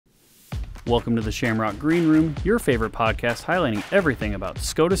Welcome to the Shamrock Green Room, your favorite podcast highlighting everything about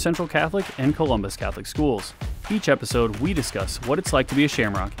Scotus Central Catholic and Columbus Catholic schools. Each episode, we discuss what it's like to be a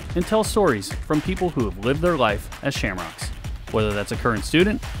Shamrock and tell stories from people who have lived their life as Shamrocks. Whether that's a current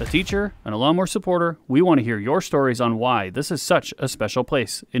student, a teacher, an alum, or supporter, we want to hear your stories on why this is such a special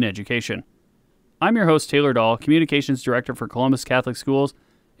place in education. I'm your host, Taylor Dahl, Communications Director for Columbus Catholic Schools,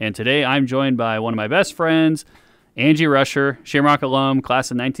 and today I'm joined by one of my best friends, Angie Rusher, Shamrock alum,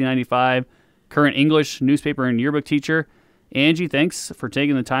 class of 1995, current English newspaper and yearbook teacher. Angie, thanks for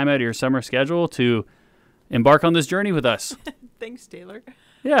taking the time out of your summer schedule to embark on this journey with us. Thanks, Taylor.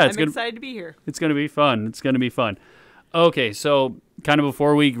 Yeah, I'm excited to be here. It's going to be fun. It's going to be fun. Okay, so kind of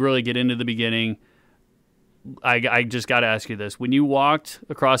before we really get into the beginning, I just got to ask you this. When you walked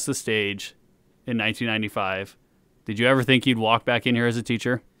across the stage in 1995, did you ever think you'd walk back in here as a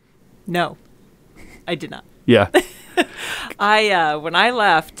teacher? No, I did not. Yeah. When I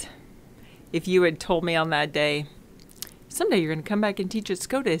left, if you had told me on that day, someday you're going to come back and teach at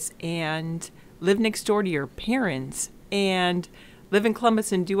Scotus and live next door to your parents and live in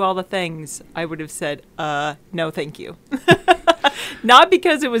Columbus and do all the things, I would have said, no, thank you. Not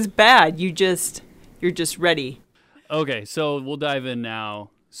because it was bad. You're just ready. Okay, so we'll dive in now.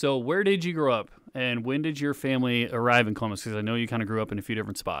 So where did you grow up and when did your family arrive in Columbus? Because I know you kind of grew up in a few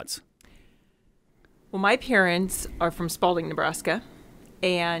different spots. Well, my parents are from Spalding, Nebraska,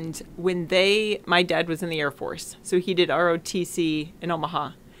 and my dad was in the Air Force, so he did ROTC in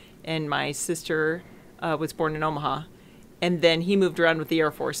Omaha, and my sister was born in Omaha, and then he moved around with the Air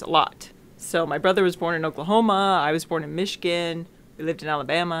Force a lot. So my brother was born in Oklahoma, I was born in Michigan, we lived in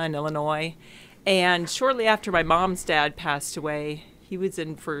Alabama and Illinois, and shortly after my mom's dad passed away, he was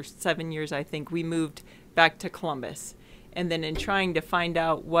in for 7 years, I think, we moved back to Columbus. And then in trying to find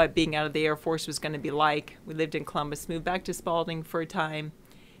out what being out of the Air Force was going to be like, we lived in Columbus, moved back to Spalding for a time,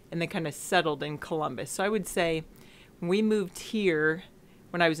 and then kind of settled in Columbus. So I would say when we moved here,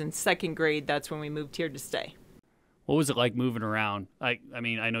 when I was in second grade, that's when we moved here to stay. What was it like moving around? I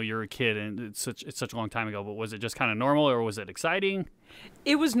mean, I know you're a kid and it's such a long time ago, but was it just kind of normal or was it exciting?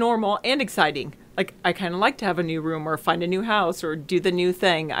 It was normal and exciting. Like, I kind of like to have a new room or find a new house or do the new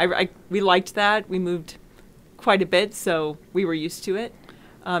thing. We liked that. We moved quite a bit, so we were used to it.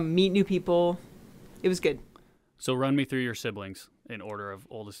 Meet new people. It was good. So run me through your siblings in order of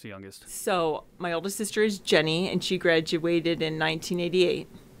oldest to youngest. So my oldest sister is Jenny, and she graduated in 1988.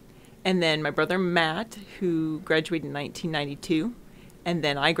 And then my brother Matt, who graduated in 1992. And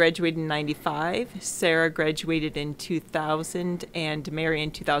then I graduated in 95. Sarah graduated in 2000, and Mary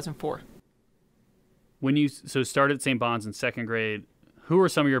in 2004. When you started St. Bon's in second grade, who are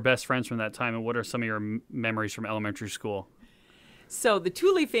some of your best friends from that time, and what are some of your memories from elementary school? So the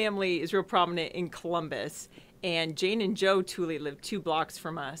Tooley family is real prominent in Columbus, and Jane and Joe Tooley lived 2 blocks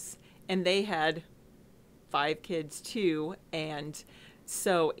from us, and they had 5 kids too, and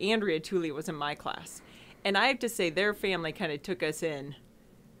so Andrea Tooley was in my class. And I have to say their family kind of took us in,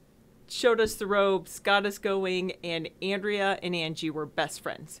 showed us the ropes, got us going, and Andrea and Angie were best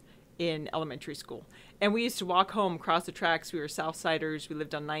friends in elementary school. And we used to walk home across the tracks. We were Southsiders. We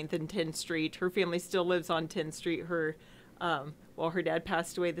lived on 9th and 10th Street. Her family still lives on 10th Street. Her her dad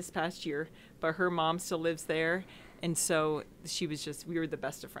passed away this past year, but her mom still lives there. And so we were the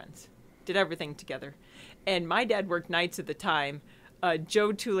best of friends. Did everything together. And my dad worked nights at the time.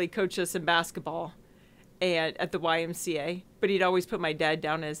 Joe Tooley coached us in basketball at the YMCA, but he'd always put my dad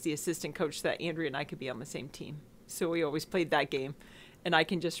down as the assistant coach so that Andrea and I could be on the same team. So we always played that game. And I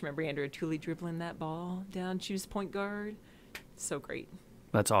can just remember Andrea Tooley dribbling that ball down. She was point guard. So great.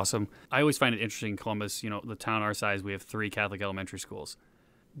 That's awesome. I always find it interesting in Columbus, the town our size, we have 3 Catholic elementary schools.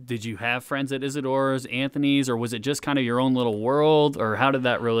 Did you have friends at Isidore's, Anthony's, or was it just kind of your own little world, or how did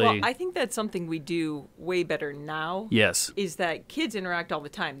that really... Well, I think that's something we do way better now. Yes. Is that kids interact all the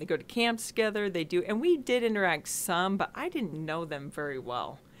time. They go to camps together, and we did interact some, but I didn't know them very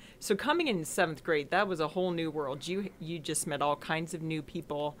well. So coming in 7th grade, that was a whole new world. You just met all kinds of new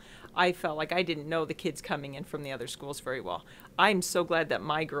people. I felt like I didn't know the kids coming in from the other schools very well. I'm so glad that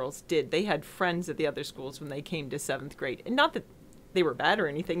my girls did. They had friends at the other schools when they came to 7th grade. And not that they were bad or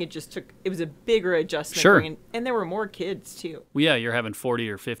anything. It was a bigger adjustment. Sure. And there were more kids, too. Well, yeah, you're having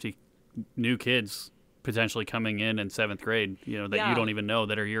 40 or 50 new kids potentially coming in 7th grade, that you don't even know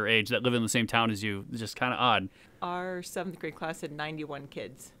that are your age, that live in the same town as you. It's just kind of odd. Our 7th grade class had 91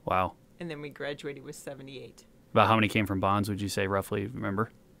 kids. Wow. And then we graduated with 78. About how many came from Bonds, would you say, roughly,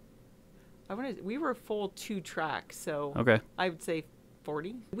 remember? We were full 2 track, so okay. I would say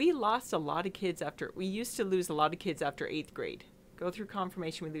 40. We lost a lot of kids we used to lose a lot of kids after 8th grade. Go through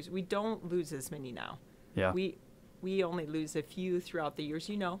confirmation, we don't lose as many now. Yeah. we only lose a few throughout the years,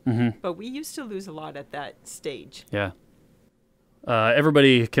 but we used to lose a lot at that stage. Yeah.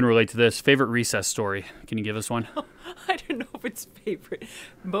 Everybody can relate to this. Favorite recess story? Can you give us one? I don't know if it's favorite.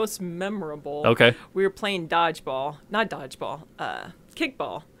 Most memorable. Okay. We were playing kickball,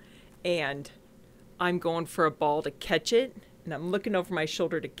 and I'm going for a ball to catch it, and I'm looking over my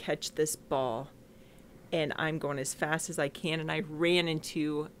shoulder to catch this ball, and I'm going as fast as I can, and I ran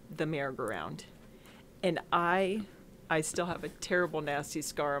into the merry-go-round, and I still have a terrible, nasty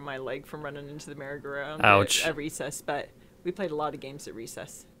scar on my leg from running into the merry-go-round at recess, but we played a lot of games at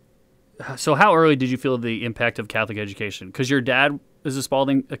recess. So how early did you feel the impact of Catholic education? Because your dad is a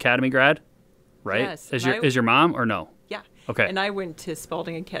Spalding Academy grad, right? Yes. Is your mom or no? Yeah. Okay. And I went to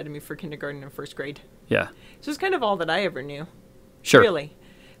Spalding Academy for kindergarten and first grade. Yeah. So it's kind of all that I ever knew. Sure. Really.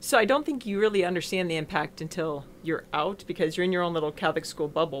 So I don't think you really understand the impact until you're out, because you're in your own little Catholic school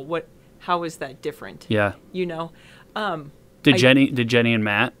bubble. How is that different? Yeah. Did Jenny and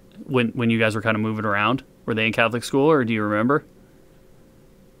Matt, when you guys were kind of moving around, were they in Catholic school, or do you remember?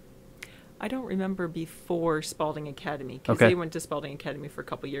 I don't remember before Spalding Academy, because they went to Spalding Academy for a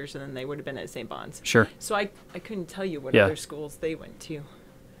couple of years, and then they would have been at St. Bon's. Sure. So I couldn't tell you what other schools they went to.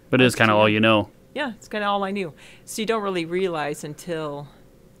 But it is kind of all you know. Yeah, it's kind of all I knew. So you don't really realize until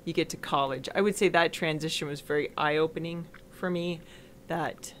you get to college. I would say that transition was very eye-opening for me,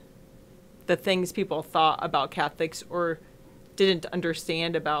 that the things people thought about Catholics or didn't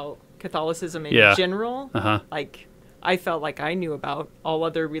understand about Catholicism in general, like I felt like I knew about all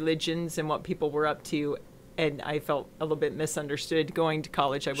other religions and what people were up to, and I felt a little bit misunderstood going to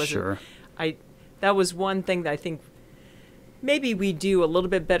college. I wasn't. Sure. That was one thing that I think maybe we do a little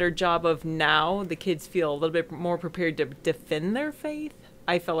bit better job of now. The kids feel a little bit more prepared to defend their faith.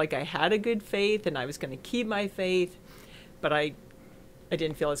 I felt like I had a good faith and I was going to keep my faith, but I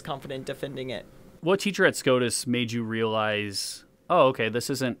didn't feel as confident defending it. What teacher at Scotus made you realize, oh, okay, this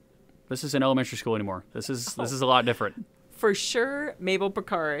isn't elementary school anymore. This is a lot different. For sure, Mabel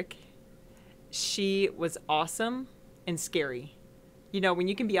Pekarik. She was awesome and scary. When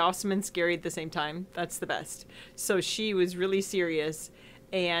you can be awesome and scary at the same time, that's the best. So she was really serious,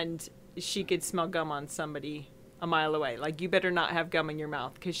 and she could smell gum on somebody a mile away. Like, you better not have gum in your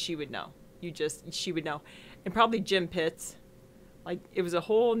mouth, because she would know. She would know. And probably Jim Pitts. Like, it was a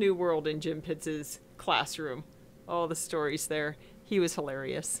whole new world in Jim Pitts's classroom. All the stories there. He was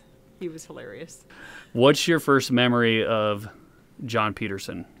hilarious. What's your first memory of John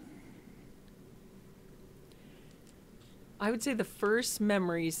Peterson? I would say the first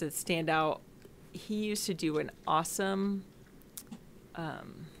memories that stand out, he used to do an awesome, what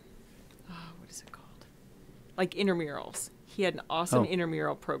is it called? Like intramurals. He had an awesome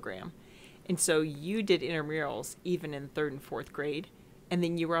intramural program. And so you did intramurals even in 3rd and 4th grade. And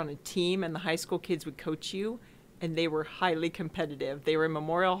then you were on a team, and the high school kids would coach you. And they were highly competitive. They were in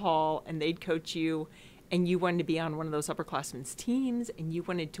Memorial Hall, and they'd coach you, and you wanted to be on one of those upperclassmen's teams, and you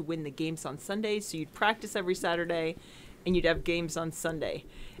wanted to win the games on Sundays, so you'd practice every Saturday, and you'd have games on Sunday.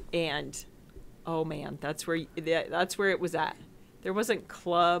 And, oh, man, that's where it was at. There wasn't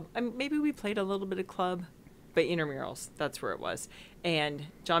club. I mean, maybe we played a little bit of club, but intramurals, that's where it was. And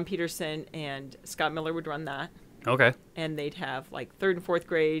John Peterson and Scott Miller would run that. Okay. And they'd have, like, 3rd and 4th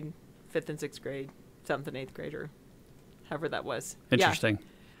grade, 5th and 6th grade, 7th and 8th grade, or however that was. Interesting. Yeah.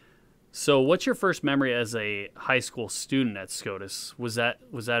 So what's your first memory as a high school student at Scotus? Was that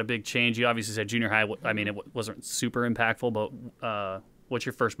a big change? You obviously said junior high. I mean, it wasn't super impactful, but what's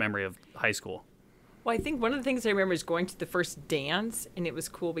your first memory of high school? Well, I think one of the things I remember is going to the first dance, and it was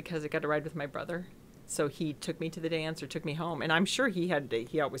cool because I got to ride with my brother. So he took me to the dance or took me home, and I'm sure he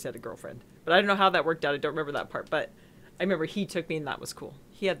always had a girlfriend. But I don't know how that worked out. I don't remember that part, but I remember he took me, and that was cool.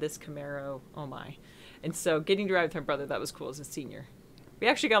 He had this Camaro. Oh, my. And so getting to ride with my brother, that was cool as a senior. We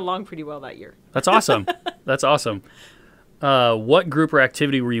actually got along pretty well that year. That's awesome. That's awesome. What group or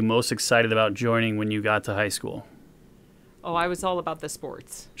activity were you most excited about joining when you got to high school? Oh, I was all about the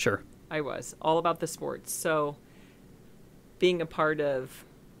sports. Sure. I was all about the sports. So being a part of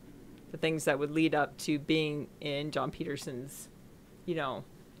the things that would lead up to being in John Peterson's,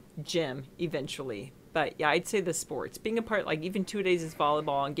 gym eventually. But yeah, I'd say the sports. Being a part, like even 2 days is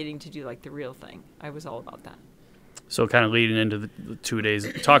volleyball and getting to do like the real thing. I was all about that. So kind of leading into the 2 days,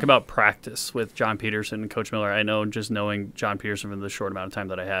 talk about practice with John Peterson and Coach Miller. I know just knowing John Peterson for the short amount of time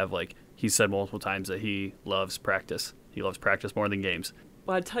that I have, like he said multiple times that he loves practice. He loves practice more than games.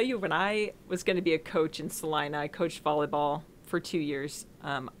 Well, I'll tell you, when I was going to be a coach in Salina, I coached volleyball for 2 years.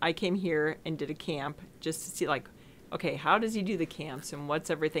 I came here and did a camp just to see like, okay, how does he do the camps and what's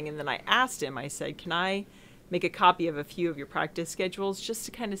everything? And then I asked him, I said, can I make a copy of a few of your practice schedules just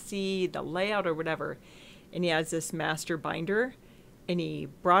to kind of see the layout or whatever? and he has this master binder, and he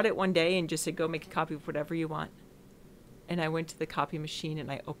brought it one day and just said, go make a copy of whatever you want. And I went to the copy machine and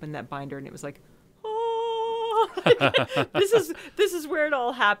I opened that binder and it was like, oh, this is where it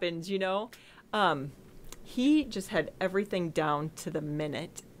all happens, you know? He just had everything down to the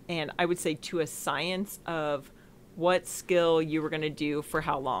minute. And I would say to a science of what skill you were going to do for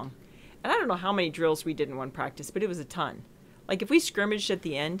how long. And I don't know how many drills we did in one practice, but it was a ton. Like if we scrimmaged at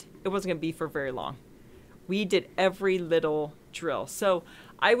the end, it wasn't going to be for very long. We did every little drill. So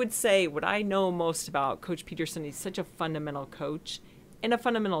I would say what I know most about Coach Peterson, he's such a fundamental coach and a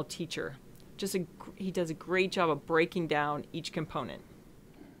fundamental teacher. He does a great job of breaking down each component.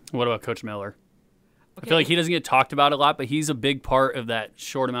 What about Coach Miller? Okay. I feel like he doesn't get talked about a lot, but he's a big part of that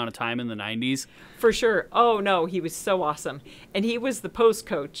short amount of time in the 90s. For sure. Oh, no, he was so awesome. And he was the post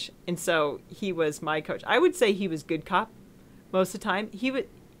coach, and so he was my coach. I would say he was good cop most of the time. He was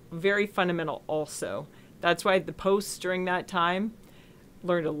very fundamental also. That's why the posts during that time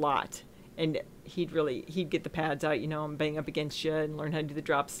learned a lot. And he'd get the pads out, you know, and bang up against you and learn how to do the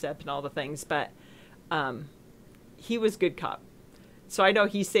drop step and all the things. But he was good cop. So I know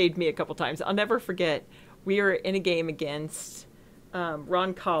he saved me a couple times. I'll never forget, we were in a game against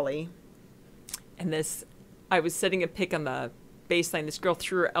Ron Colley. And I was setting a pick on the baseline. This girl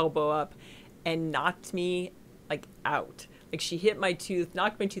threw her elbow up and knocked me, like, out. Like, she hit my tooth,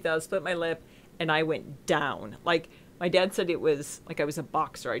 knocked my tooth out, split my lip, and I went down. Like, my dad said it was like I was a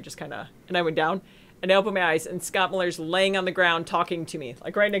boxer. And I went down, and I opened my eyes, and Scott Miller's laying on the ground talking to me,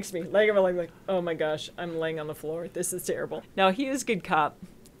 like, right next to me. Like, oh, my gosh, I'm laying on the floor. This is terrible. No, he was a good cop.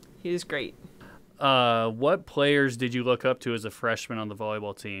 He was great. What players did you look up to as a freshman on the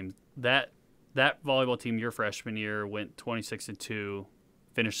volleyball team? That volleyball team your freshman year went 26-2,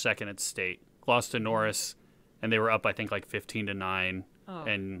 finished second at state, lost to Norris, and they were up I think like 15-9,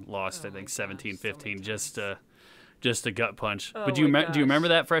 and lost I think 17-15, just a gut punch. But do you remember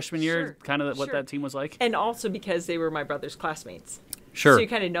that freshman year? Sure. Kind of what that team was like? And also because they were my brother's classmates. Sure. So you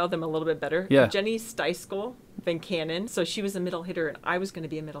kind of know them a little bit better. Yeah. Jenny Steiskell Van Cannon. So she was a middle hitter, and I was going to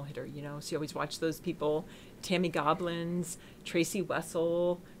be a middle hitter, you know. So you always watch those people. Tammy Goblins, Tracy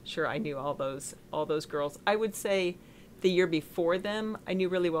Wessel. Sure, I knew all those girls. I would say the year before them, I knew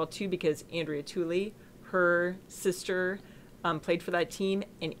really well, too, because Andrea Tooley, her sister, played for that team.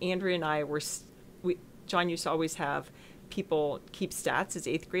 And Andrea and I John used to always have people keep stats as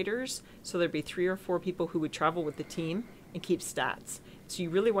 8th graders. So there'd be 3 or 4 people who would travel with the team and keep stats. So you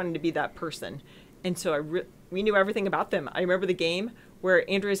really wanted to be that person. And so we knew everything about them. I remember the game where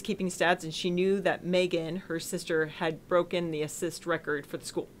Andrea's keeping stats, and she knew that Megan, her sister, had broken the assist record for the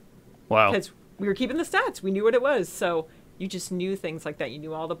school. Wow. Because we were keeping the stats. We knew what it was. So you just knew things like that. You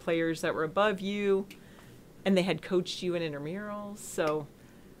knew all the players that were above you, and they had coached you in intramurals. So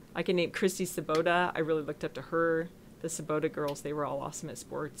I can name Christy Sabota. I really looked up to her. The Sabota girls, they were all awesome at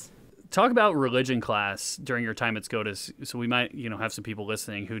sports. Talk about religion class during your time at Scotus. So we might, have some people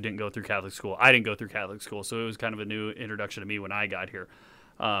listening who didn't go through Catholic school. I didn't go through Catholic school, so it was kind of a new introduction to me when I got here.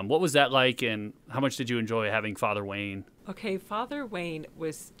 What was that like, and how much did you enjoy having Father Wayne? Okay, Father Wayne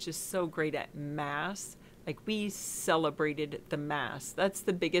was just so great at Mass. Like, we celebrated the Mass. That's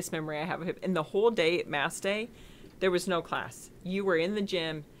the biggest memory I have of him. And the whole day at Mass Day, there was no class. You were in the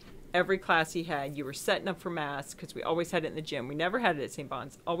gym. Every class he had, you were setting up for Mass, because we always had it in the gym. We never had it at St.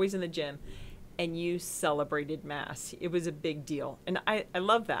 Bon's, always in the gym. And you celebrated Mass. It was a big deal. And I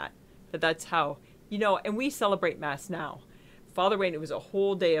love that's how, and we celebrate Mass now. Father Wayne, it was a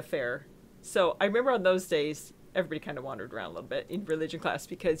whole day affair. So I remember on those days, everybody kind of wandered around a little bit in religion class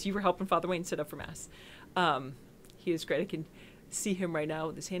because you were helping Father Wayne set up for Mass. He was great. I can see him right now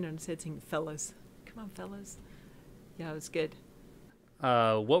with his hand on his head saying, fellas. Come on, fellas. Yeah, it was good.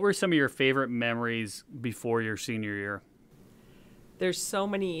 What were some of your favorite memories before your senior year? There's so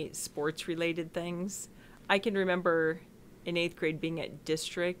many sports-related things. I can remember in 8th grade being at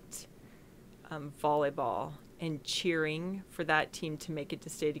district volleyball and cheering for that team to make it to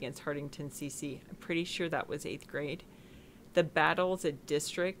state against Hartington CC. I'm pretty sure that was 8th grade. The battles at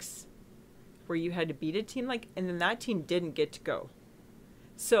districts where you had to beat a team, and then that team didn't get to go.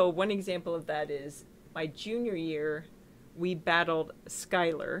 So one example of that is my junior year, we battled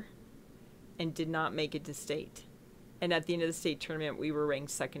Schuyler and did not make it to state. And at the end of the state tournament, we were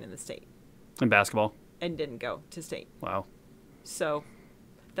ranked 2nd in the state. In basketball? And didn't go to state. Wow. So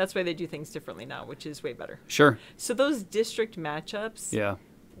that's why they do things differently now, which is way better. Sure. So those district matchups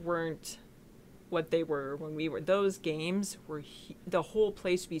weren't what they were when we were. Those games were, the whole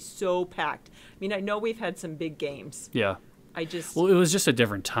place would be so packed. I mean, I know we've had some big games. Yeah. Well, it was just a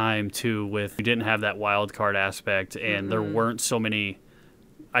different time, too, we didn't have that wild card aspect, and there weren't so many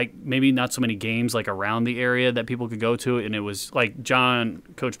maybe not so many games like around the area that people could go to, and it was like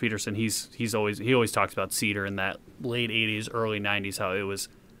Coach Peterson. He always talks about Cedar in that late '80s, early '90s, how it was.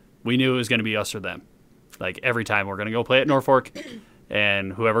 We knew it was going to be us or them. Like every time we're going to go play at Norfolk,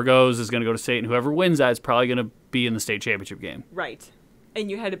 and whoever goes is going to go to state, and whoever wins that is probably going to be in the state championship game. Right, and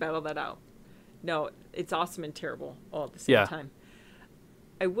you had to battle that out. No, it's awesome and terrible all at the same time.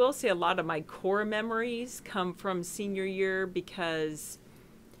 I will say a lot of my core memories come from senior year because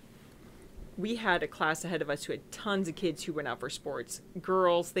we had a class ahead of us who had tons of kids who went out for sports.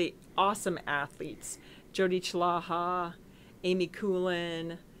 Girls, they awesome athletes. Jody Chalaha, Amy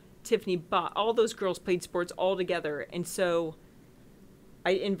Coolin, Tiffany Bott, all those girls played sports all together. And so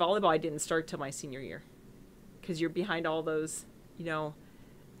in volleyball, I didn't start till my senior year because you're behind all those,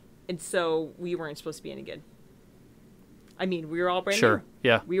 and so we weren't supposed to be any good. I mean, we were all brand new.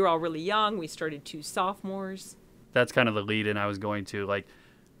 Yeah. We were all really young. We started 2 sophomores. That's kind of the lead in I was going to. Like,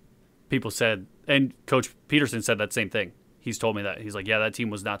 people said, and Coach Peterson said that same thing. He's told me that. He's like, yeah, that team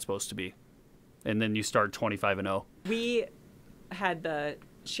was not supposed to be. And then you start 25-0. We had the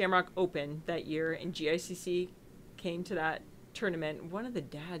Shamrock Open that year, and GICC came to that tournament. One of the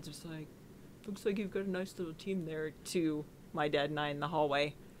dads was like, looks like you've got a nice little team there, to my dad and I in the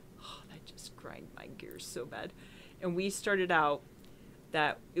hallway. Oh, that just grind my gears so bad. And we started out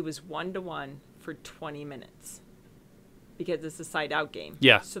that it was 1-to-1 for 20 minutes because it's a side-out game.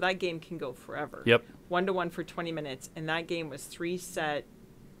 Yeah. So that game can go forever. Yep. 1-to-1 for 20 minutes. And that game was 3-set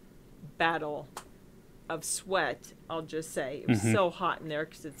battle of sweat, I'll just say. It was so hot in there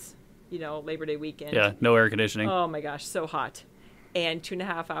because it's, Labor Day weekend. Yeah, no air conditioning. Oh, my gosh, so hot. And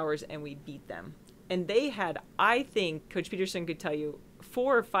 2.5 hours, and we beat them. And they had, I think, Coach Peterson could tell you,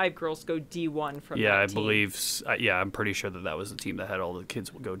 4 or 5 girls go D1 from that team. I believe. I'm pretty sure that was the team that had all the kids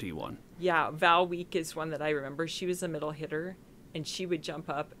go D1. Yeah, Val Week is one that I remember. She was a middle hitter, and she would jump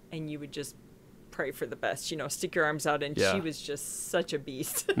up, and you would just pray for the best. Stick your arms out, and she was just such a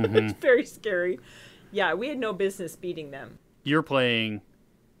beast. It's very scary. Yeah, we had no business beating them. You're playing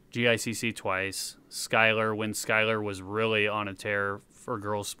GICC twice. Schuyler, when Schuyler was really on a tear for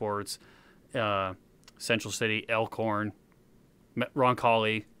girls sports. Central City, Elkhorn,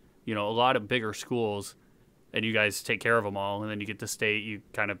 Roncalli, a lot of bigger schools, and you guys take care of them all, and then you get to state, you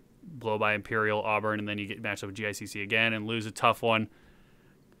kind of blow by Imperial, Auburn, and then you get matched up with GICC again and lose a tough one.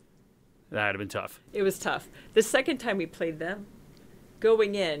 That would have been tough. It was tough. The second time we played them,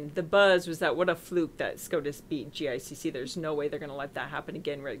 going in, the buzz was that what a fluke that Scotus beat GICC. There's no way they're going to let that happen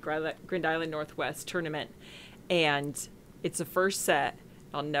again. We're at Grand Island Northwest tournament, and it's the first set.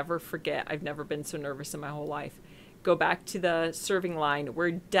 I'll never forget. I've never been so nervous in my whole life. Go back to the serving line.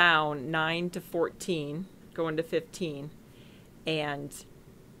 We're down 9-14, going to 15, and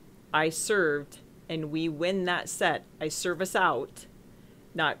I served, and we win that set. I serve us out,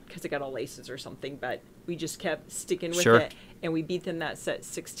 not because I got all laces or something, but we just kept sticking with it, and we beat them that set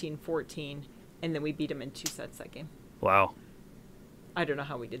 16-14, and then we beat them in 2 sets that game. Wow. I don't know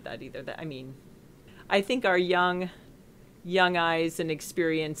how we did that either. I think our young eyes and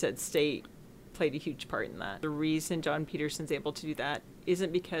experience at state played a huge part in that. The reason John Peterson's able to do that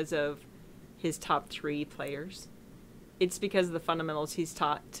isn't because of his top 3 players. It's because of the fundamentals he's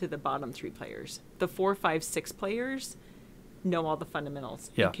taught to the bottom 3 players. The 4, 5, 6 players know all the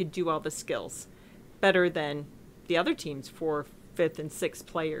fundamentals and could do all the skills better than the other teams, 4, 5th, and 6th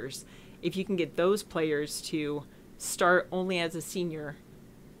players. If you can get those players to start only as a senior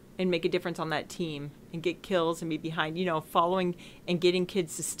and make a difference on that team and get kills and be behind, following and getting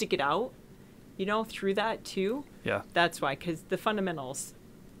kids to stick it out, through that too. Yeah. That's why, because the fundamentals,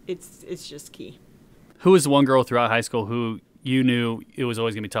 it's just key. Who was the one girl throughout high school who you knew it was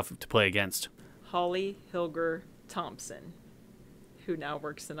always going to be tough to play against? Holly Hilger Thompson, who now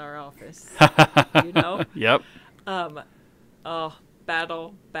works in our office. Yep.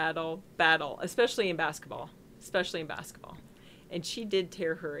 Battle, especially in basketball. And she did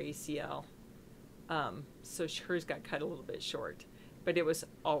tear her ACL. So hers got cut a little bit short, but it was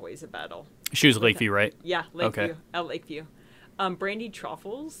always a battle. She was Lakeview, right? Yeah, Lakeview. Okay. At Lakeview. Brandy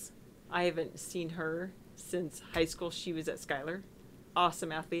Truffles, I haven't seen her since high school. She was at Schuyler.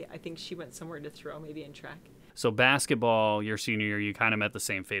 Awesome athlete. I think she went somewhere to throw, maybe in track. So basketball, your senior year, you kind of met the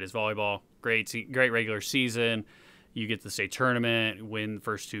same fate as volleyball. Great regular season. You get to the state tournament, win the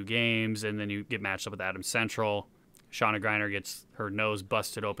first 2 games, and then you get matched up with Adams Central. Shauna Greiner gets her nose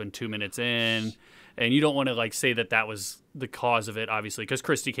busted open 2 minutes in. And you don't want to say that was the cause of it, obviously, because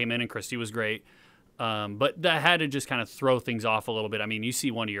Christy came in and Christy was great. But that had to just kind of throw things off a little bit. I mean, you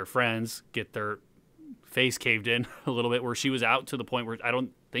see one of your friends get their face caved in a little bit where she was out to the point where I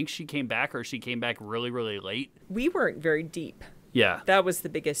don't think she came back, or she came back really, really late. We weren't very deep Yeah. That was the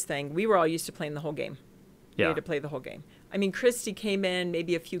biggest thing. We were all used to playing the whole game. We Yeah. had to play the whole game. I mean, Christy came in,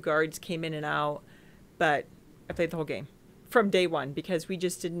 maybe a few guards came in and out, but I played the whole game from day one because we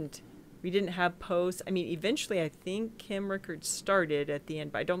didn't have posts. I mean, eventually I think Kim Rickard started at the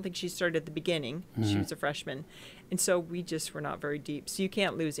end, but I don't think she started at the beginning. She was a freshman. And so we just were not very deep. So you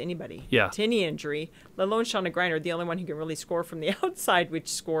can't lose anybody to any injury, let alone Shauna Griner, the only one who can really score from the outside, which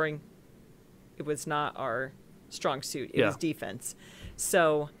scoring, it was not our strong suit. It was defense.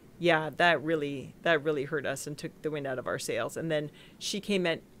 So yeah, that really hurt us and took the wind out of our sails. And then she came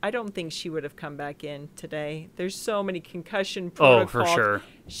in. I don't think she would have come back in today. There's so many concussion protocols. Oh, for sure.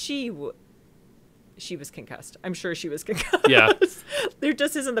 She was concussed. I'm sure she was concussed. Yeah. There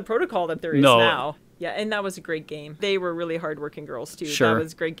just isn't the protocol that there is now. Yeah, and that was a great game. They were really hardworking girls, too. Sure. That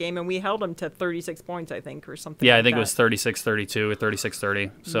was a great game, and we held them to 36 points, I think, or something Yeah, like I think that. it was 36-32 or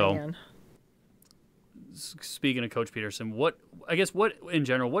 36-30. So, Man. Speaking of Coach Peterson, what in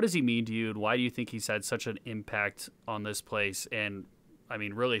general, what does he mean to you, and why do you think he's had such an impact on this place and, I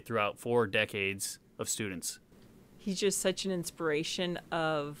mean, really throughout 4 decades of students? He's just such an inspiration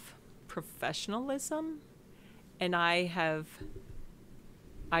of professionalism, and I've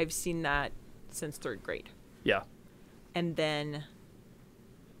seen that since 3rd grade. Yeah. And then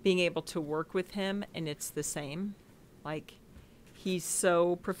being able to work with him, and it's the same. Like, he's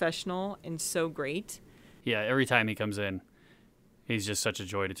so professional and so great. Yeah, every time he comes in, he's just such a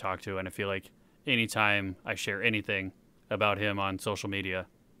joy to talk to, and I feel like anytime I share anything about him on social media,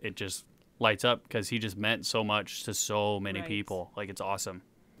 it just lights up because he just meant so much to so many people. Like, it's awesome.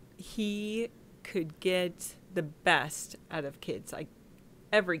 He could get the best out of kids, like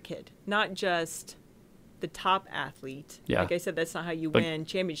every kid, not just the top athlete. Yeah. Like I said, that's not how you win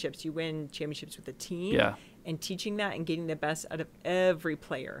championships. You win championships with a team. Yeah. And teaching that and getting the best out of every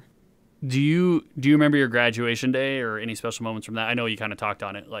player. Do you remember your graduation day or any special moments from that? I know you kind of talked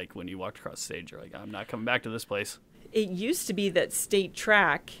on it, like when you walked across the stage, you're like, I'm not coming back to this place. It used to be that state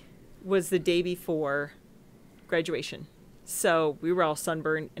track was the day before graduation. So we were all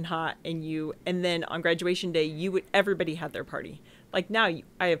sunburned and hot, and then on graduation day, everybody had their party. Like now,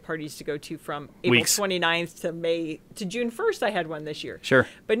 I have parties to go to from April 29th to June 1st. I had one this year. Sure.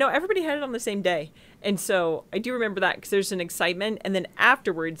 But no, everybody had it on the same day. And so I do remember that because there's an excitement. And then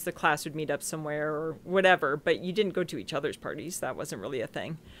afterwards, the class would meet up somewhere or whatever. But you didn't go to each other's parties. That wasn't really a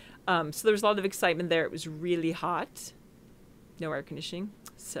thing. So there was a lot of excitement there. It was really hot. No air conditioning.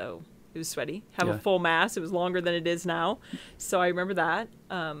 So it was sweaty. Have a full mass. It was longer than it is now. So I remember that.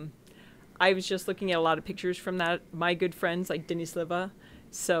 I was just looking at a lot of pictures from that. My good friends like Denise Liva.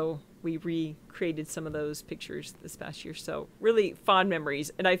 So we recreated some of those pictures this past year. So really fond memories.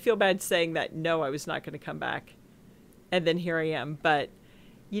 And I feel bad saying that, no, I was not going to come back. And then here I am. But,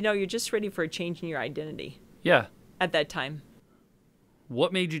 you're just ready for a change in your identity. Yeah. At that time.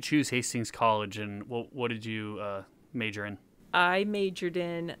 What made you choose Hastings College, and what did you major in? I majored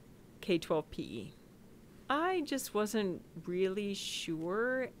in K-12 PE. I just wasn't really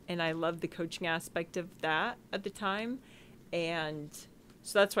sure, and I loved the coaching aspect of that at the time. And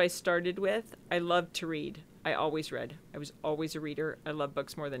so that's what I started with. I loved to read. I always read. I was always a reader. I love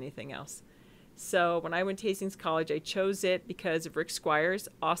books more than anything else. So when I went to Hastings College, I chose it because of Rick Squires,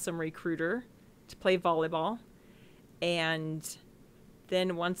 awesome recruiter, to play volleyball. And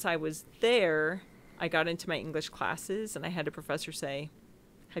then once I was there, I got into my English classes, and I had a professor say,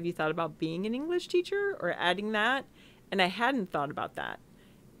 have you thought about being an English teacher or adding that? And I hadn't thought about that.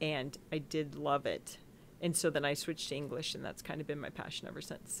 And I did love it. And so then I switched to English, and that's kind of been my passion ever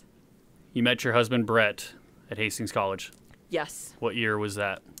since. You met your husband, Brett, at Hastings College. Yes. What year was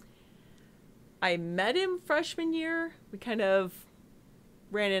that? I met him freshman year. We kind of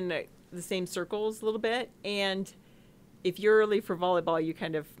ran in the same circles a little bit. And if you're early for volleyball, you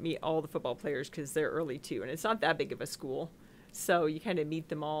kind of meet all the football players because they're early too. And it's not that big of a school. So you kind of meet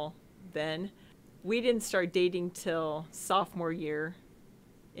them all then. We didn't start dating till sophomore year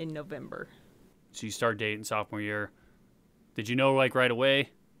in November. So you start dating sophomore year. Did you know like right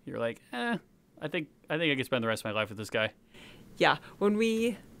away? You're like, I think I could spend the rest of my life with this guy. Yeah. When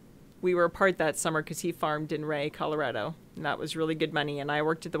we were apart that summer because he farmed in Ray, Colorado. And that was really good money. And I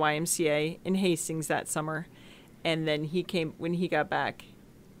worked at the YMCA in Hastings that summer. And then when he got back,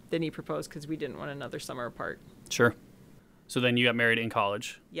 then he proposed because we didn't want another summer apart. Sure. So then you got married in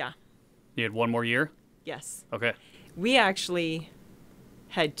college. Yeah. You had one more year? Yes. Okay. We actually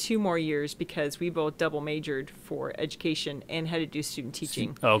had 2 more years because we both double majored for education and had to do student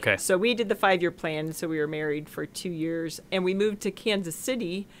teaching. Oh, okay. So we did the 5-year plan. So we were married for 2 years, and we moved to Kansas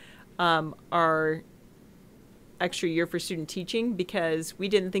City. I extra year for student teaching because we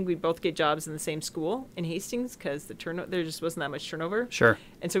didn't think we'd both get jobs in the same school in Hastings because there just wasn't that much turnover. Sure.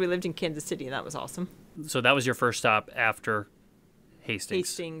 And so we lived in Kansas City, and that was awesome. So that was your first stop after Hastings.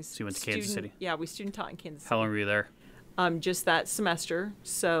 Hastings. So you went to Kansas City. Yeah, we student taught in Kansas City. How long were you there? Just that semester.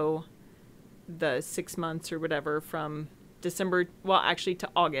 So the 6 months or whatever from December, well, actually to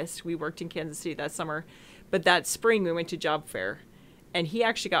August, we worked in Kansas City that summer. But that spring, we went to job fair. And he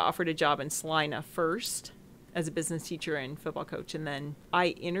actually got offered a job in Salina first as a business teacher and football coach. And then I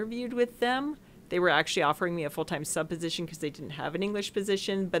interviewed with them. They were actually offering me a full-time sub position because they didn't have an English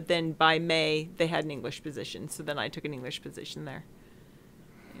position. But then by May, they had an English position. So then I took an English position there.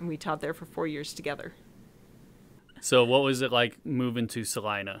 And we taught there for 4 years together. So what was it like moving to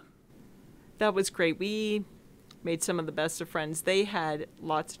Salina? That was great. We made some of the best of friends. They had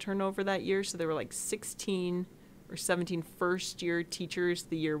lots of turnover that year. So there were like 16 or 17 first-year teachers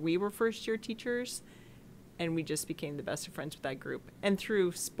the year we were first-year teachers. And we just became the best of friends with that group. And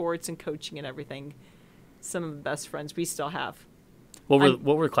through sports and coaching and everything, some of the best friends we still have. What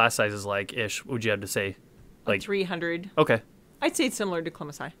were class sizes like-ish? What would you have to say? Like 300. Okay. I'd say it's similar to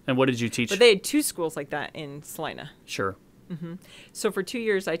Columbus High. And what did you teach? But they had 2 schools like that in Salina. Sure. Mm-hmm. So for 2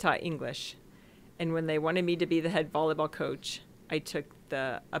 years, I taught English. And when they wanted me to be the head volleyball coach, I took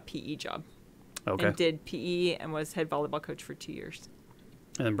a PE job. Okay. And did PE and was head volleyball coach for 2 years.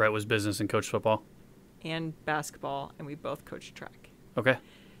 And then Brett was business and coached football? And basketball, and we both coached track. Okay.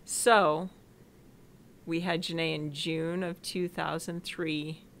 So we had Janae in June of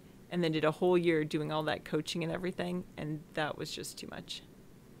 2003, and then did a whole year doing all that coaching and everything, and that was just too much.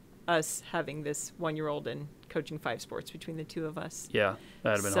 Us having this 1-year-old and coaching 5 sports between the 2 of us. Yeah,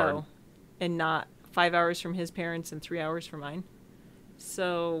 that would have been hard. And not 5 hours from his parents and 3 hours from mine.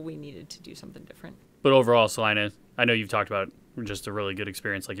 So we needed to do something different. But overall, Salina, I know you've talked about just a really good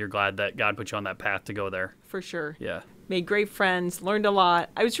experience. Like, you're glad that God put you on that path to go there. For sure. Yeah. Made great friends, learned a lot.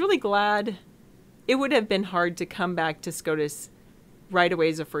 I was really glad. It would have been hard to come back to Scotus right away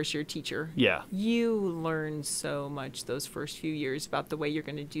as a first-year teacher. Yeah. You learn so much those first few years about the way you're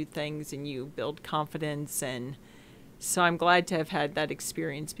going to do things, and you build confidence. And so I'm glad to have had that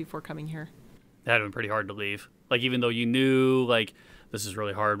experience before coming here. That had been pretty hard to leave. Like, even though you knew, like, this is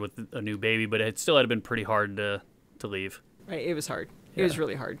really hard with a new baby, but it still had been pretty hard to leave. Right. It was hard. Yeah. It was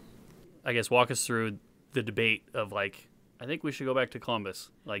really hard. I guess walk us through the debate of, like, I think we should go back to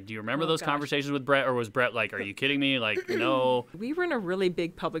Columbus. Like, do you remember those conversations with Brett, or was Brett like, are you kidding me? Like, no. We were in a really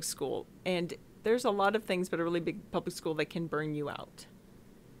big public school, and there's a lot of things about a really big public school that can burn you out.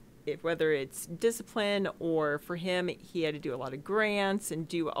 Whether it's discipline, or for him, he had to do a lot of grants and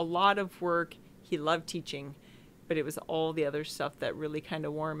do a lot of work. He loved teaching, but it was all the other stuff that really kind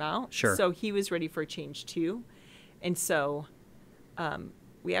of wore him out. Sure. So he was ready for a change too. And so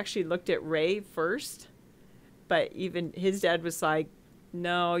we actually looked at Ray first, but even his dad was like,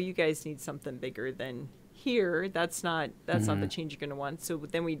 no, you guys need something bigger than here. That's not the change you're going to want. So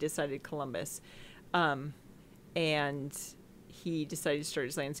then we decided Columbus. And he decided to start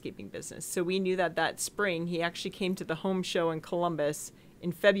his landscaping business. So we knew that spring he actually came to the home show in Columbus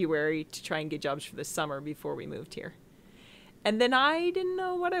in February to try and get jobs for the summer before we moved here. And then I didn't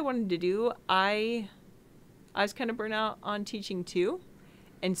know what I wanted to do. I was kind of burnt out on teaching too.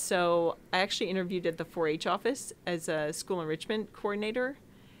 And so I actually interviewed at the 4-H office as a school enrichment coordinator.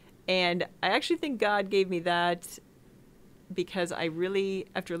 And I actually think God gave me that because I really,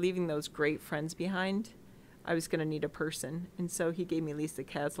 after leaving those great friends behind, I was going to need a person. And so he gave me Lisa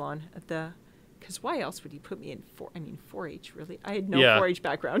Caslon at because why else would he put me in 4-H, really? I had no 4-H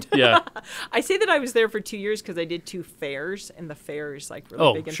background. Yeah. I say that I was there for 2 years because I did 2 fairs, and the fair is like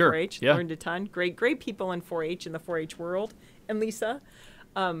really big in 4-H. Yeah. Learned a ton. Great people in 4-H, in the 4-H world. And Lisa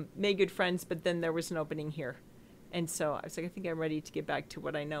made good friends, but then there was an opening here. And so I was like, I think I'm ready to get back to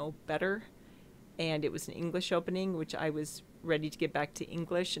what I know better. And it was an English opening, which I was ready to get back to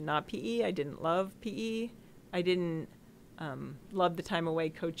English and not PE. I didn't love PE. I didn't love the time away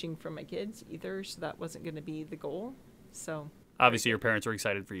coaching from my kids either, so that wasn't going to be the goal. So obviously your parents were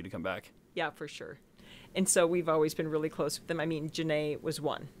excited for you to come back. Yeah, for sure. And so we've always been really close with them. I mean, Janae was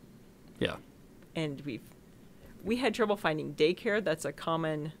 1. Yeah. And we had trouble finding daycare. That's a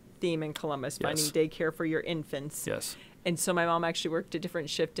common theme in Columbus, finding daycare for your infants. Yes. And so my mom actually worked a different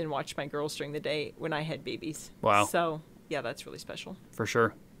shift and watched my girls during the day when I had babies. Wow. So yeah, that's really special. For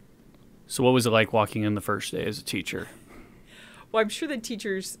sure. So what was it like walking in the first day as a teacher? Well, I'm sure the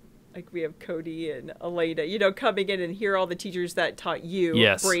teachers, like we have Cody and Aleda, coming in and hear all the teachers that taught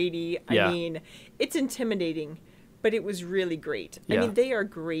you, Brady. Yeah. I mean, it's intimidating, but it was really great. Yeah. I mean, they are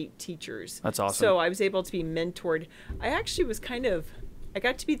great teachers. That's awesome. So I was able to be mentored. I actually was kind of I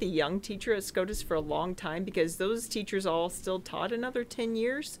got to be the young teacher at Scotus for a long time because those teachers all still taught another 10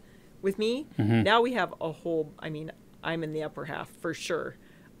 years with me. Mm-hmm. Now we have a whole, I'm in the upper half for sure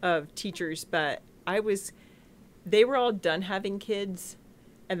of teachers, but they were all done having kids.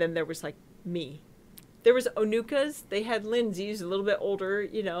 And then there was like me. There was Onukas. They had Lindsay's a little bit older,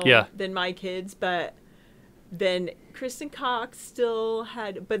 than my kids. But then Kristen Cox still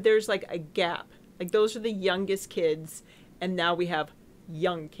had, but there's like a gap. Like those are the youngest kids. And now we have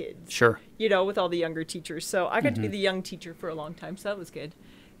young kids. Sure. With all the younger teachers. So I got to be the young teacher for a long time. So that was good.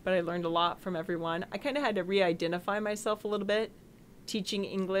 But I learned a lot from everyone. I kind of had to re-identify myself a little bit. Teaching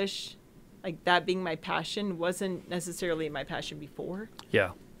English, like that being my passion, wasn't necessarily my passion before.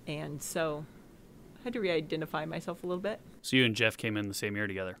 Yeah. And so I had to re-identify myself a little bit. So you and Jeff came in the same year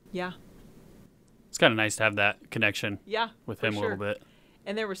together. Yeah. It's kind of nice to have that connection with him sure. a little bit.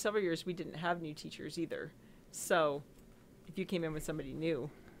 And there were several years we didn't have new teachers either. So if you came in with somebody new,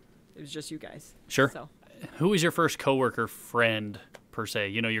 it was just you guys. Sure. So. Who was your first coworker friend, per se?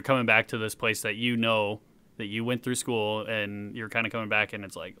 You're coming back to this place that that you went through school, and you're kind of coming back, and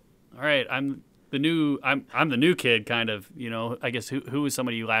it's like, all right, I'm the new kid, kind of. I guess who was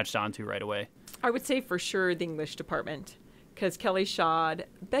somebody you latched onto right away? I would say for sure the English department, because Kelly Shad,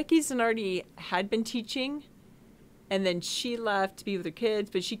 Becky Zanardi had been teaching, and then she left to be with her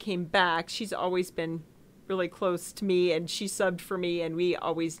kids, but she came back. She's always been really close to me, and she subbed for me, and we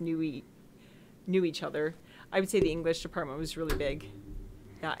always knew each other. I would say the English department was really big.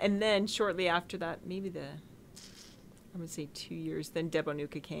 Yeah, and then shortly after that, I would say 2 years, then Deb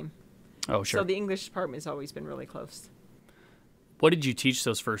Onuka came. Oh, sure. So the English department has always been really close. What did you teach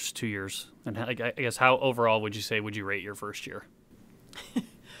those first 2 years? And I guess how overall would you rate your first year?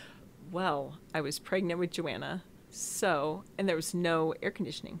 Well, I was pregnant with Joanna, and there was no air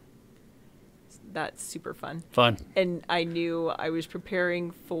conditioning. That's super fun. Fun. And I knew I was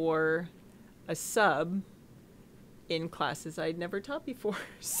preparing for a sub in classes I'd never taught before.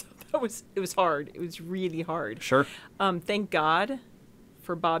 So it was hard. It was really hard. Sure. Thank God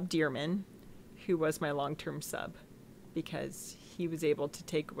for Bob Dearman, who was my long-term sub, because he was able to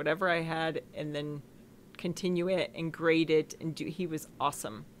take whatever I had and then continue it and grade it he was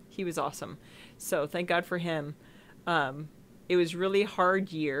awesome. He was awesome. So thank God for him. It was really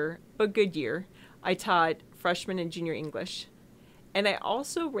hard year, but good year. I taught freshman and junior English. And I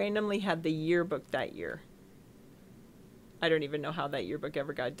also randomly had the yearbook that year. I don't even know how that yearbook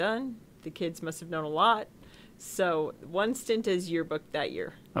ever got done. The kids must have known a lot. So one stint as yearbook that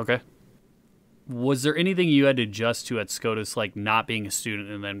year. Okay. Was there anything you had to adjust to at Scotus, like not being a student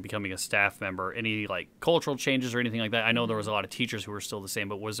and then becoming a staff member? Any like cultural changes or anything like that? I know there was a lot of teachers who were still the same,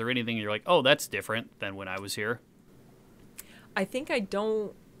 but was there anything you're like, oh, that's different than when I was here? I think I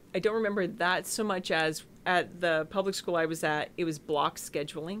don't remember that so much as at the public school I was at, it was block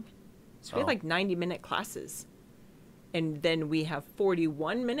scheduling. So we had like 90-minute classes. And then we have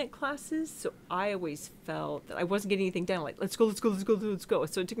 41-minute classes. So I always felt that I wasn't getting anything done. Like, let's go.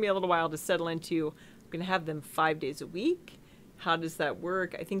 So it took me a little while to settle into, I'm going to have them 5 days a week. How does that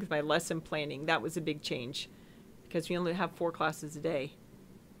work? I think with my lesson planning, that was a big change. Because we only have 4 classes a day.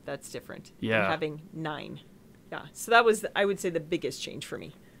 That's different. Yeah. Than having 9. Yeah. So that was, I would say, the biggest change for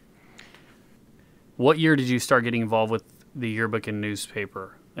me. What year did you start getting involved with the yearbook and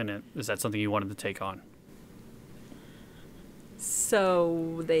newspaper? And is that something you wanted to take on?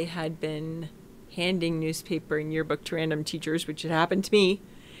 So they had been handing newspaper and yearbook to random teachers, which had happened to me.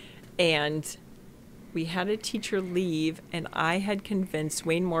 And we had a teacher leave, and I had convinced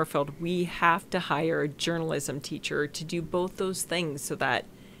Wayne Moorfield we have to hire a journalism teacher to do both those things so that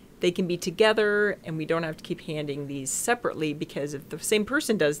they can be together and we don't have to keep handing these separately, because if the same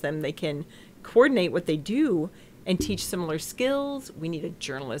person does them, they can coordinate what they do and teach similar skills. We need a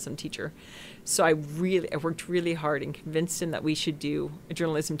journalism teacher. So I worked really hard and convinced him that we should do a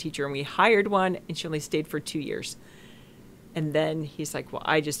journalism teacher, and we hired one, and she only stayed for 2 years. And then he's like, well,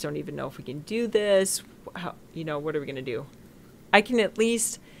 I just don't even know if we can do this. How, what are we going to do? I can at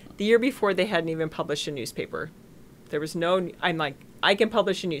least, the year before they hadn't even published a newspaper. There was no, I'm like, I can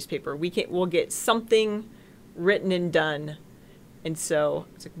publish a newspaper. We'll get something written and done. And so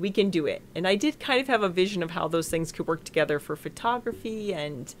it's like, we can do it. And I did kind of have a vision of how those things could work together for photography.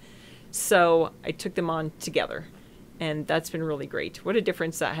 And so I took them on together. And that's been really great. What a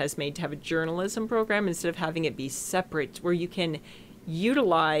difference that has made to have a journalism program instead of having it be separate, where you can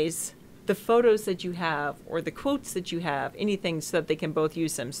utilize the photos that you have or the quotes that you have, anything, so that they can both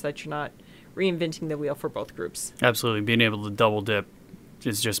use them, so that you're not reinventing the wheel for both groups. Absolutely. Being able to double dip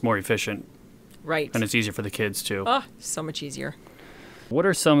is just more efficient. Right. And it's easier for the kids too. Oh, so much easier. What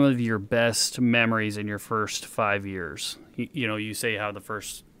are some of your best memories in your first 5 years? You say how the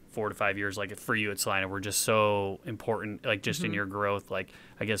first 4 to 5 years, like for you at Salina, were just so important, like just in your growth. Like,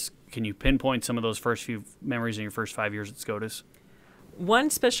 I guess, can you pinpoint some of those first few memories in your first 5 years at Scotus? One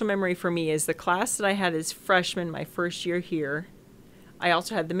special memory for me is the class that I had as freshmen my first year here. I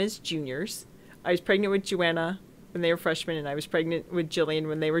also had them as juniors. I was pregnant with Joanna when they were freshmen, and I was pregnant with Jillian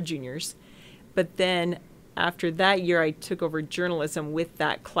when they were juniors. But then after that year, I took over journalism with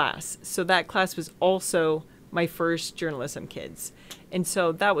that class. So that class was also my first journalism kids. And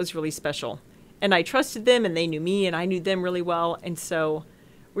so that was really special. And I trusted them, and they knew me, and I knew them really well. And so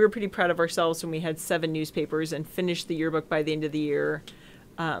we were pretty proud of ourselves when we had 7 newspapers and finished the yearbook by the end of the year.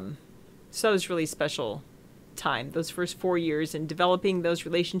 So that was really special time, those first 4 years, and developing those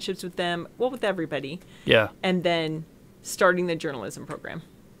relationships with them, well, with everybody. Yeah. And then starting the journalism program.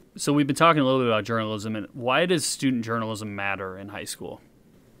 So we've been talking a little bit about journalism, and why does student journalism matter in high school?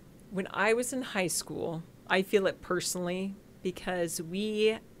 When I was in high school, I feel it personally because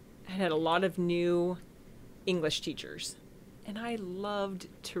we had a lot of new English teachers, and I loved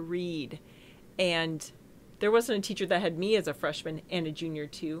to read. And there wasn't a teacher that had me as a freshman and a junior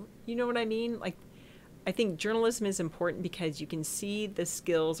too. You know what I mean? Like, I think journalism is important because you can see the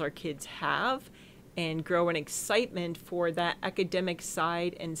skills our kids have and grow an excitement for that academic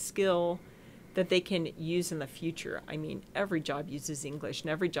side and skill that they can use in the future. I mean, every job uses English, and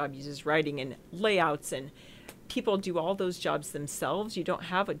every job uses writing and layouts, and people do all those jobs themselves. You don't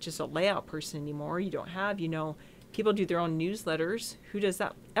have just a layout person anymore. You don't have, people do their own newsletters. Who does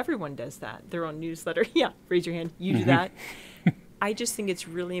that? Everyone does that, their own newsletter. Yeah, raise your hand. You do that. I just think it's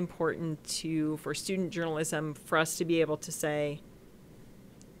really important for student journalism for us to be able to say,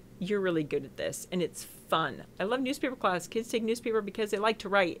 you're really good at this, and it's fun. I love newspaper class. Kids take newspaper because they like to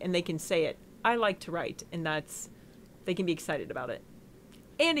write, and they can say it. I like to write, and they can be excited about it.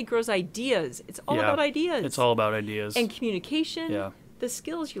 And it grows ideas. It's all about ideas. It's all about ideas. And communication. Yeah. The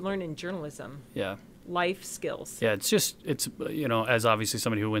skills you learn in journalism. Yeah. Life skills. Yeah, it's as obviously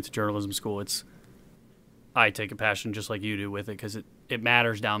somebody who went to journalism school, I take a passion just like you do with it because it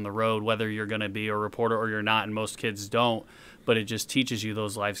matters down the road whether you're going to be a reporter or you're not, and most kids don't. But it just teaches you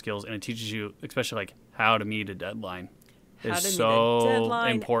those life skills, and it teaches you especially like how to meet a deadline. It's so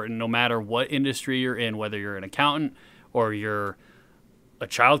important no matter what industry you're in, whether you're an accountant or you're a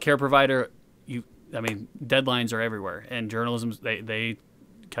child care provider. Deadlines are everywhere, and journalism, they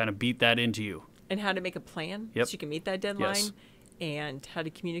kind of beat that into you. And how to make a plan so you can meet that deadline, and how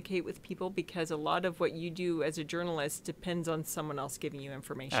to communicate with people, because a lot of what you do as a journalist depends on someone else giving you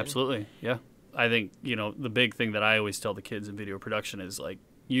information. Absolutely, yeah. I think, the big thing that I always tell the kids in video production is like,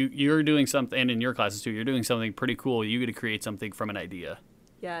 you're doing something, and in your classes too, you're doing something pretty cool. You get to create something from an idea.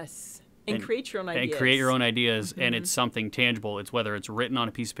 Yes. And create your own ideas. And create your own ideas, and it's something tangible. It's whether it's written on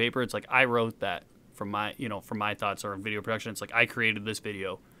a piece of paper. It's like, I wrote that from my thoughts, or in video production. It's like, I created this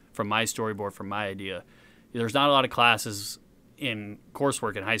video from my storyboard, from my idea. There's not a lot of classes in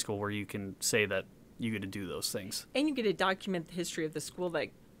coursework in high school where you can say that you get to do those things. And you get to document the history of the school that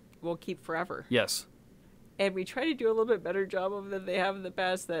will keep forever. Yes. And we try to do a little bit better job of than they have in the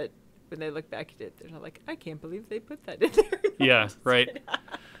past, that when they look back at it, they're not like, I can't believe they put that in there. Yeah, right.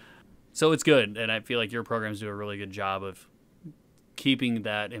 So it's good, and I feel like your programs do a really good job of keeping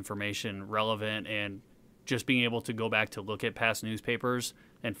that information relevant and just being able to go back to look at past newspapers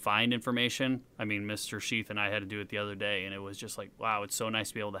and find information. I mean, Mr. Sheath and I had to do it the other day, and it was just like, wow, it's so nice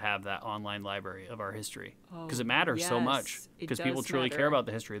to be able to have that online library of our history, because it matters so much, because people truly care about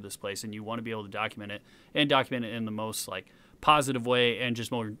the history of this place, and you want to be able to document it in the most positive way and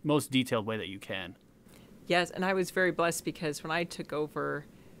just most detailed way that you can. Yes, and I was very blessed because when I took over,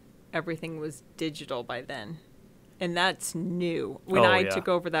 everything was digital by then, and that's new. When I took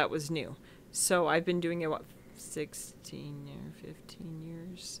over, that was new. So I've been doing it, 16 or 15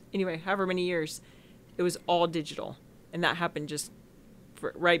 years? Anyway, however many years, it was all digital. And that happened just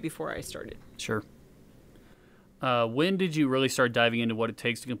right before I started. Sure. When did you really start diving into what it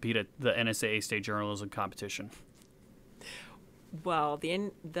takes to compete at the NSAA state journalism competition? Well,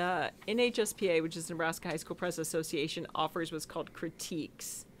 the NHSPA, which is the Nebraska High School Press Association, offers what's called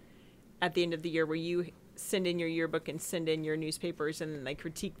critiques at the end of the year, where you send in your yearbook and send in your newspapers, and then they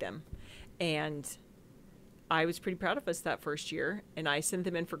critique them. And I was pretty proud of us that first year, and I sent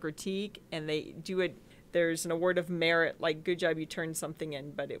them in for critique, and they do it. There's an award of merit, like, good job, you turned something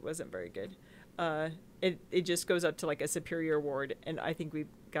in, but it wasn't very good. It just goes up to like a superior award, and I think we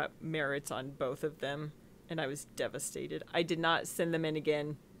got merits on both of them, and I was devastated. I did not send them in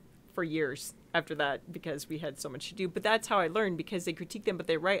again for years after that because we had so much to do. But that's how I learned, because they critique them, but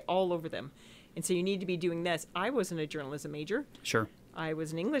they write all over them. And so you need to be doing this. I wasn't a journalism major. Sure. I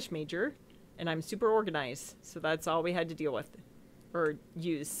was an English major, and I'm super organized, so that's all we had to deal with or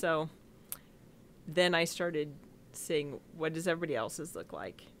use. So then I started seeing, what does everybody else's look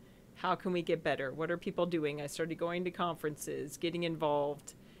like? How can we get better? What are people doing? I started going to conferences, getting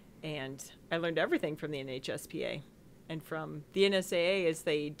involved, and I learned everything from the NHSPA and from the NSAA as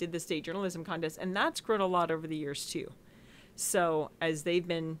they did the state journalism contest, and that's grown a lot over the years too. So as they've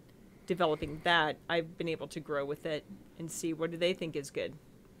been developing that, I've been able to grow with it and see, what do they think is good?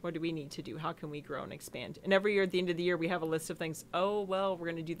 What do we need to do? How can we grow and expand? And every year at the end of the year, we have a list of things. Oh, well, we're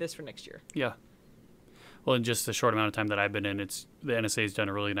going to do this for next year. Yeah. Well, in just the short amount of time that I've been in, the NSA has done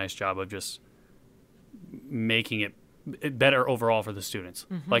a really nice job of just making it better overall for the students,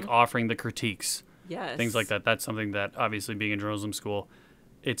 like offering the critiques, things like that. That's something that, obviously, being in journalism school,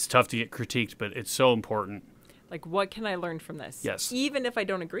 it's tough to get critiqued, but it's so important. Like, what can I learn from this? Yes. Even if I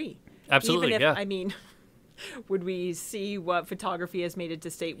don't agree. Absolutely, Even if, yeah. I mean, would we see what photography has made it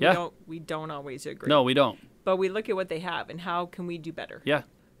to state? We don't always agree. No, we don't. But we look at what they have and how can we do better. Yeah.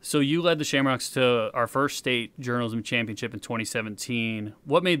 So you led the Shamrocks to our first state journalism championship in 2017.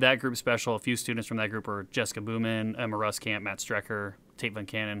 What made that group special? A few students from that group were Jessica Booman, Emma Ruskamp, Matt Strecker, Tate Van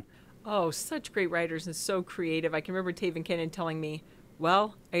Cannon. Oh, such great writers and so creative. I can remember Tate Van Cannon telling me,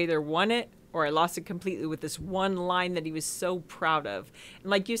 well, I either won it or I lost it completely, with this one line that he was so proud of. And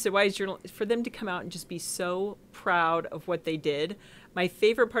like you said, for them to come out and just be so proud of what they did. My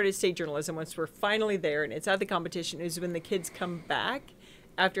favorite part of state journalism, once we're finally there and it's at the competition, is when the kids come back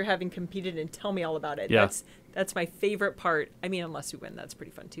after having competed and tell me all about it. Yeah. That's my favorite part. I mean, unless we win, that's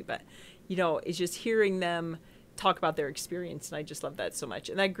pretty fun too. But, it's just hearing them talk about their experience, and I just love that so much.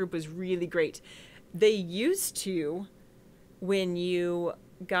 And that group was really great. They used to, when you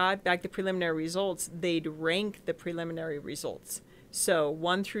got back the preliminary results, they'd rank the preliminary results. So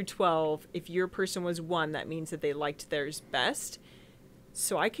 1 through 12, if your person was 1, that means that they liked theirs best.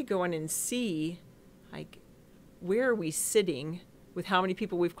 So I could go in and see, like, where are we sitting with how many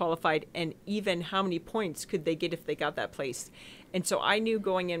people we've qualified, and even how many points could they get if they got that place. And so I knew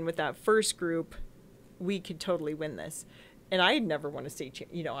going in with that first group, we could totally win this. And I had never won a state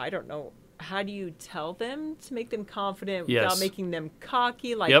champion. I don't know. How do you tell them to make them confident without making them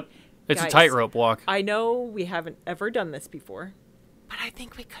cocky? Like, yep. It's guys, a tightrope walk. I know we haven't ever done this before, but I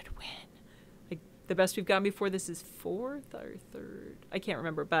think we could win. Like, the best we've gotten before this is 4th or 3rd. I can't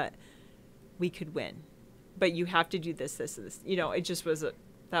remember, but we could win. But you have to do this, this, and this. It just was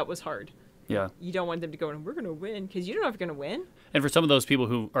that was hard. Yeah. You don't want them to go, and we're going to win, because you don't know if you're going to win. And for some of those people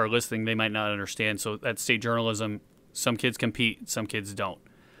who are listening, they might not understand. So at state journalism, some kids compete, some kids don't.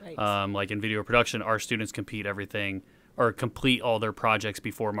 Right. Like in video production, our students complete all their projects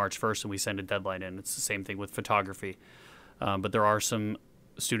before March 1st, and we send a deadline in. It's the same thing with photography. But there are some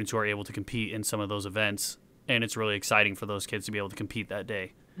students who are able to compete in some of those events, and it's really exciting for those kids to be able to compete that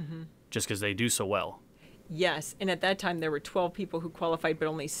day, just because they do so well. Yes, and at that time there were 12 people who qualified, but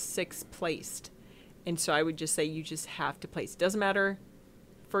only 6 placed. And so I would just say you just have to place. It doesn't matter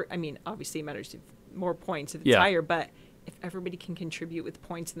obviously it matters if more points if it's higher, but if everybody can contribute with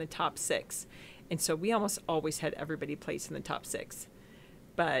points in the top 6. And so we almost always had everybody place in the top 6.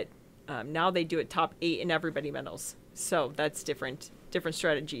 But now they do it top 8 and everybody medals. So that's different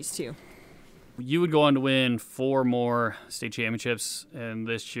strategies too. You would go on to win 4 more state championships, and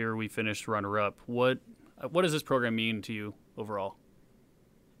this year we finished runner-up. What does this program mean to you overall?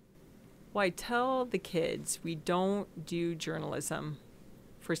 Well, I tell the kids we don't do journalism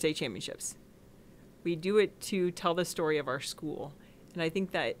for state championships. We do it to tell the story of our school. And I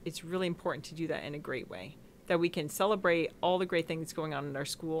think that it's really important to do that in a great way, that we can celebrate all the great things going on in our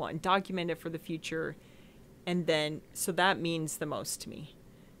school and document it for the future. And then, so that means the most to me.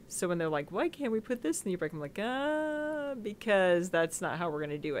 So when they're like, why can't we put this in the yearbook? I'm like, because that's not how we're going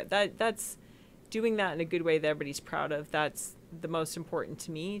to do it. That's doing that in a good way that everybody's proud of. That's the most important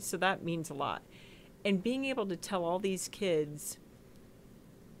to me. So that means a lot. And being able to tell all these kids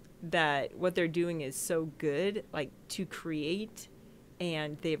that what they're doing is so good, like to create,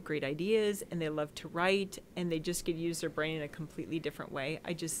 and they have great ideas and they love to write and they just get to use their brain in a completely different way.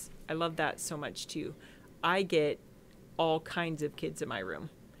 I love that so much too. I get all kinds of kids in my room.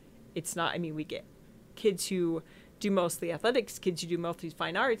 We get kids who do mostly athletics, kids who do mostly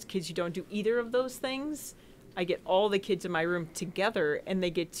fine arts, kids who don't do either of those things. I get all the kids in my room together and they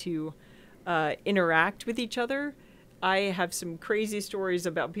get to interact with each other. I have some crazy stories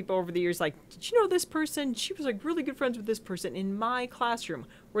about people over the years, like, did you know this person? She was like really good friends with this person in my classroom,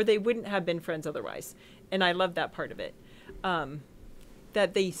 where they wouldn't have been friends otherwise. And I love that part of it.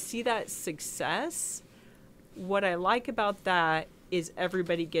 That they see that success. What I like about that is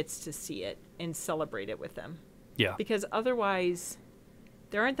everybody gets to see it and celebrate it with them. Yeah. Because otherwise,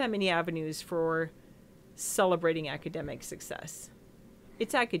 there aren't that many avenues for celebrating academic success.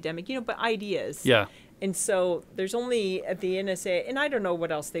 It's academic, but ideas. Yeah. And so there's only at the NSA, and I don't know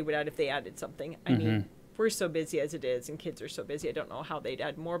what else they would add if they added something. I mean, we're so busy as it is, and kids are so busy. I don't know how they'd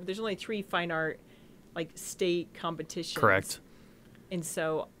add more, but there's only 3 fine art, state competitions. Correct. And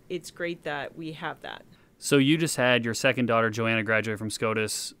so it's great that we have that. So you just had your second daughter, Joanna, graduate from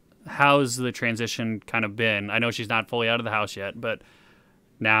Scotus. How's the transition kind of been? I know she's not fully out of the house yet, but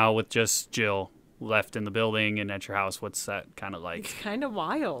now with just Jill left in the building and at your house, what's that kind of like? It's kind of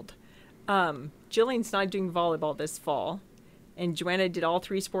wild. Jillian's not doing volleyball this fall, and Joanna did all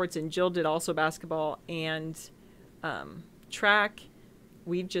 3 sports, and Jill did also basketball and track.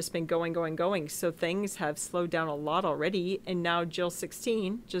 We've just been going. So things have slowed down a lot already, and now Jill's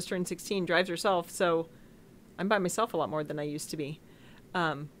 16, just turned 16, drives herself. So I'm by myself a lot more than I used to be.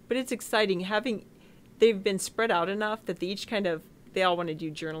 But it's exciting they've been spread out enough that they all want to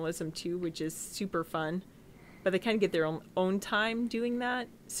do journalism too, which is super fun. But they kind of get their own time doing that.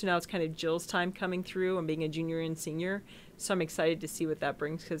 So now it's kind of Jill's time coming through and being a junior and senior. So I'm excited to see what that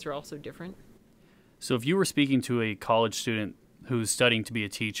brings because they're all so different. So if you were speaking to a college student who's studying to be a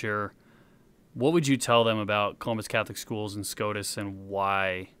teacher, what would you tell them about Columbus Catholic Schools and Scotus and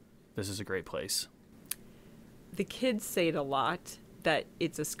why this is a great place? The kids say it a lot, that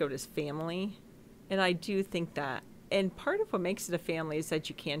it's a Scotus family. And I do think that. And part of what makes it a family is that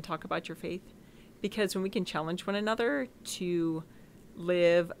you can talk about your faith. Because when we can challenge one another to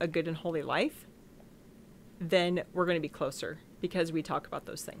live a good and holy life, then we're going to be closer because we talk about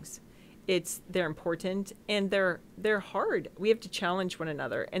those things. They're important and they're hard. We have to challenge one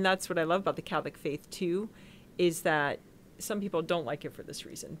another. And that's what I love about the Catholic faith too, is that some people don't like it for this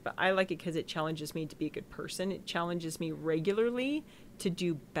reason, but I like it because it challenges me to be a good person. It challenges me regularly to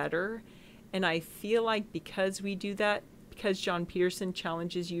do better. And I feel like because we do that, because John Peterson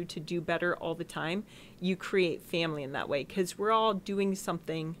challenges you to do better all the time, you create family in that way because we're all doing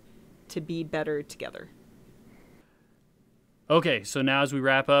something to be better together. Okay, so now as we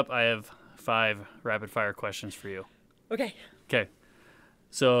wrap up, I have 5 rapid fire questions for you. Okay.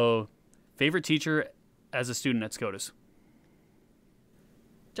 So, favorite teacher as a student at Scotus?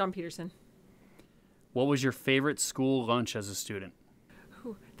 John Peterson. What was your favorite school lunch as a student?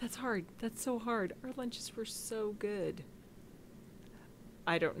 Ooh, that's hard. That's so hard. Our lunches were so good.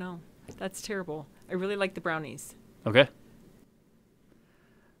 I don't know. That's terrible. I really like the brownies. Okay.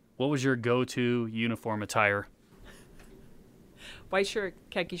 What was your go-to uniform attire? White shirt,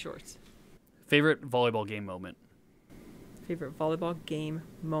 khaki shorts. Favorite volleyball game moment? Favorite volleyball game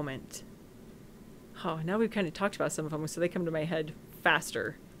moment. Oh, now we've kind of talked about some of them, so they come to my head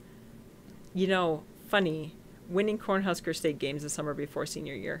faster. Funny, winning Cornhusker State games the summer before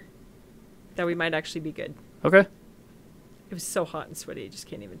senior year. That we might actually be good. Okay. It was so hot and sweaty, I just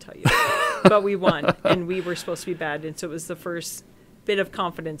can't even tell you. But we won, and we were supposed to be bad, and so it was the first bit of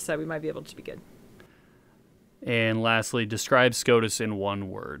confidence that we might be able to be good. And lastly, describe Scotus in one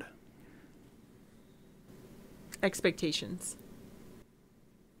word. Expectations.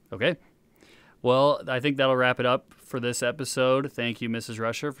 Okay. Well, I think that'll wrap it up for this episode. Thank you, Mrs.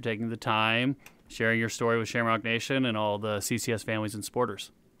 Rusher, for taking the time, sharing your story with Shamrock Nation and all the CCS families and supporters.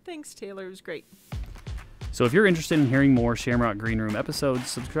 Thanks, Taylor. It was great. So if you're interested in hearing more Shamrock Green Room episodes,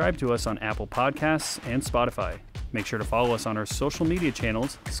 subscribe to us on Apple Podcasts and Spotify. Make sure to follow us on our social media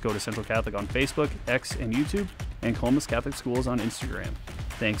channels, Scotus Central Catholic on Facebook, X, and YouTube, and Columbus Catholic Schools on Instagram.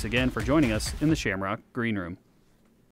 Thanks again for joining us in the Shamrock Green Room.